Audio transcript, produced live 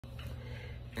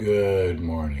Good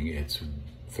morning. It's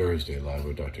Thursday, live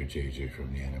with Dr. JJ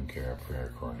from the Anam Cara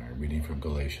Prayer Corner, reading from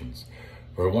Galatians.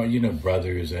 For I want you to know,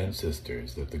 brothers and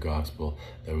sisters, that the gospel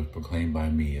that was proclaimed by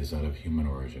me is not of human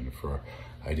origin, for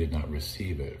I did not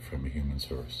receive it from a human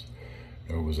source,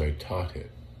 nor was I taught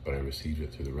it, but I received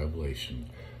it through the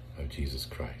revelation of Jesus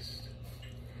Christ.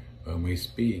 When we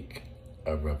speak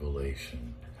of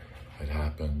revelation, it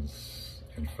happens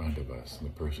in front of us, in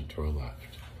the person to our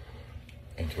left,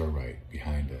 and to our right,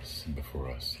 behind us and before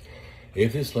us.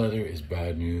 If this letter is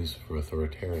bad news for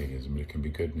authoritarianism, it can be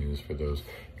good news for those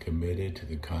committed to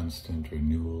the constant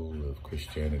renewal of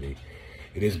Christianity.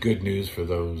 It is good news for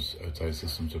those outside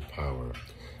systems of power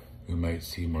who might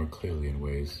see more clearly in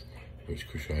ways which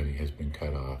Christianity has been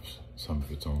cut off some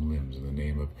of its own limbs in the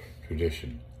name of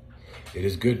tradition. It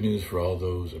is good news for all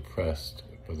those oppressed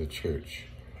by the church,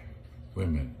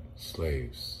 women,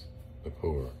 slaves, the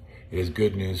poor. It is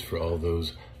good news for all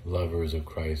those lovers of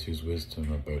Christ whose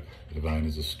wisdom about the divine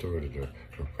is distorted or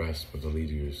repressed by the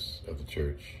leaders of the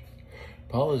church.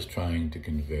 Paul is trying to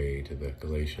convey to the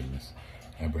Galatians,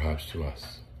 and perhaps to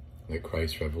us, that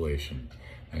Christ's revelation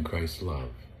and Christ's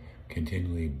love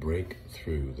continually break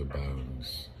through the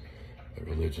bounds that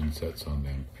religion sets on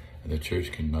them, and the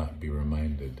church cannot be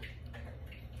reminded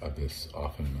of this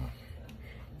often enough.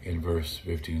 In verse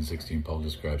 15 and 16, Paul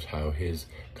describes how his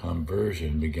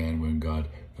conversion began when God,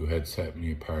 who had set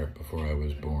me apart before I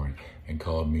was born and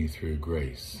called me through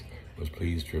grace, was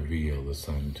pleased to reveal the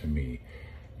Son to me.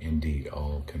 Indeed,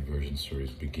 all conversion stories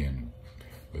begin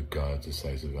with God's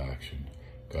decisive action.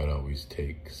 God always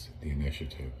takes the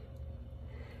initiative.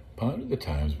 Ponder the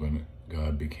times when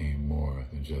God became more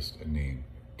than just a name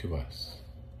to us.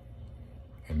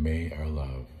 And may our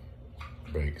love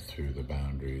break through the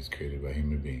boundaries created by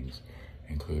human beings,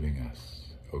 including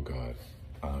us. O God.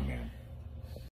 Amen.